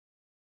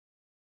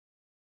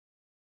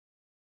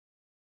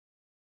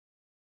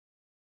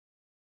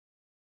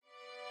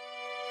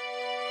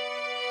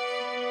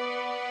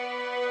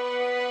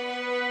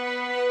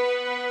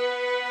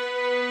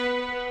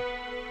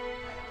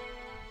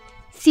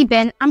See,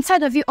 Ben, I'm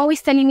tired of you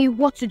always telling me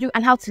what to do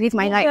and how to live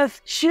my life.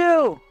 Yes,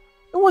 chill.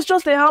 It was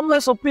just a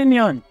harmless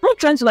opinion. I'm not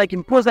trying to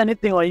impose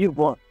anything on you,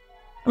 but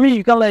I mean,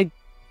 you can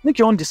make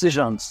your own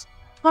decisions.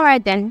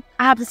 Alright then,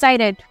 I have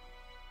decided.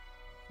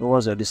 What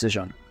was your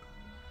decision?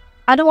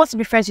 I don't want to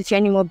be friends with you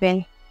anymore,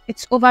 Ben.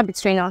 It's over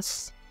between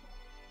us.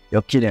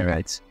 You're kidding,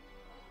 right?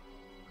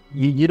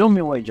 You don't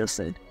mean what you just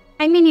said.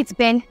 I mean it,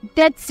 Ben.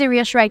 Dead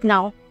serious right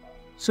now.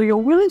 So you're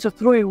willing to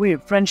throw away a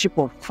friendship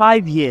of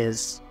 5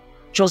 years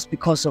just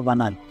because of an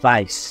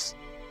advice?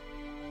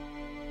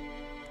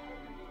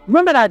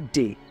 Remember that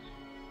day?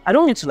 I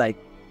don't need to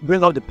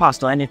bring up the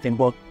past or anything,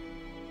 but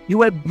you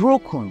were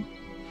broken.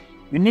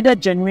 You needed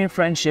genuine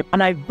friendship,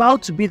 and I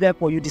vowed to be there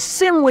for you the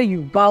same way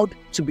you vowed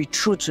to be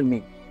true to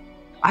me.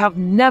 I have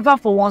never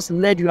for once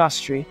led you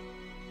astray.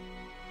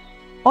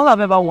 All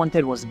I've ever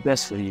wanted was the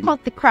best for you.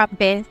 Cut the crap,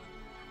 Ben.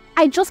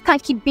 I just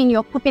can't keep being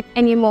your puppet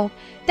anymore.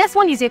 This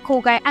one is a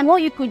cool guy, and all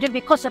you could do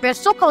because of your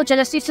so-called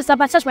jealousy to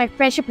sabotage my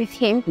friendship with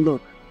him.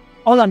 Look,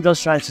 all I'm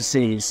just trying to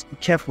say is be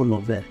careful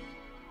of it.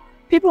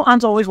 People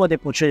aren't always what they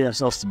portray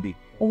themselves to be.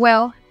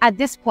 Well, at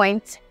this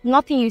point,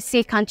 nothing you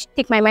say can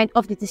take my mind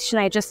off the decision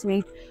I just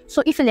made.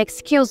 So if you'll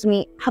excuse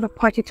me, I have a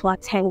party to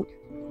attend.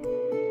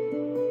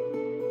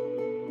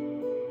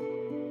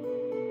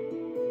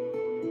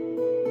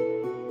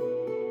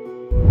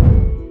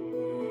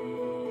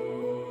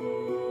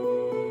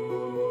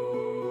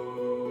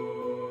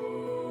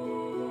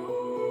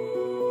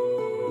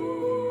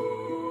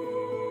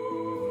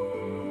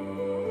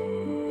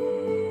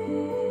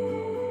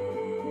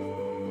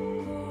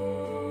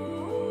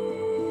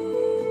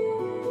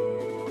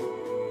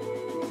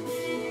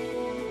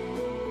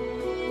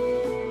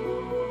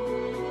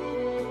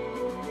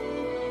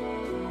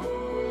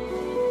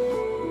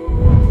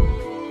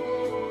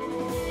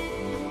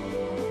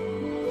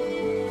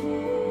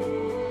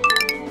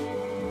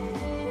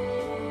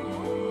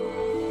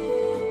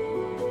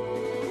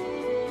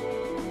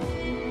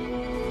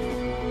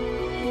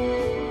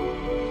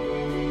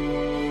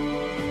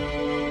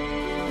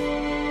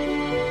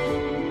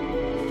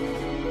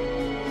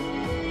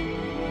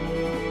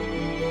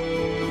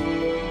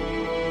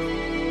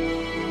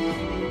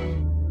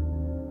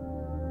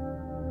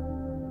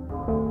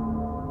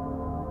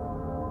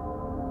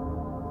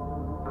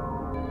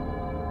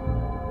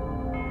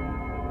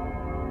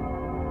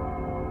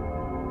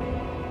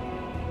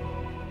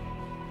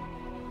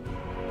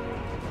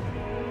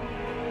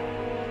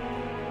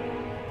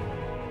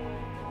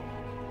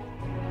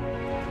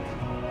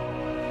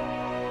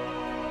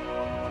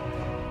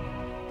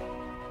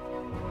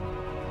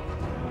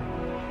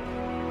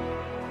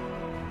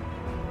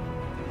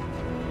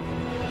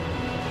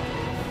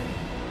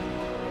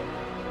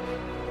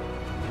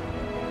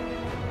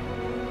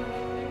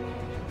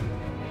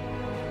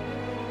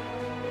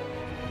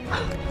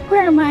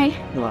 Where am I?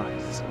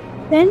 Relax.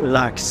 Ben?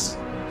 Relax.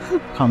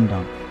 Calm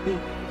down.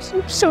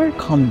 I'm sorry.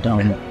 Calm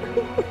down.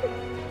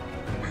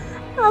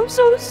 I'm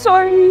so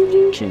sorry.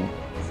 Okay.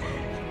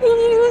 You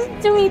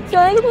used to me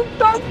trying to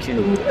talk to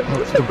you.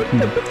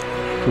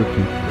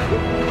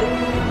 Okay.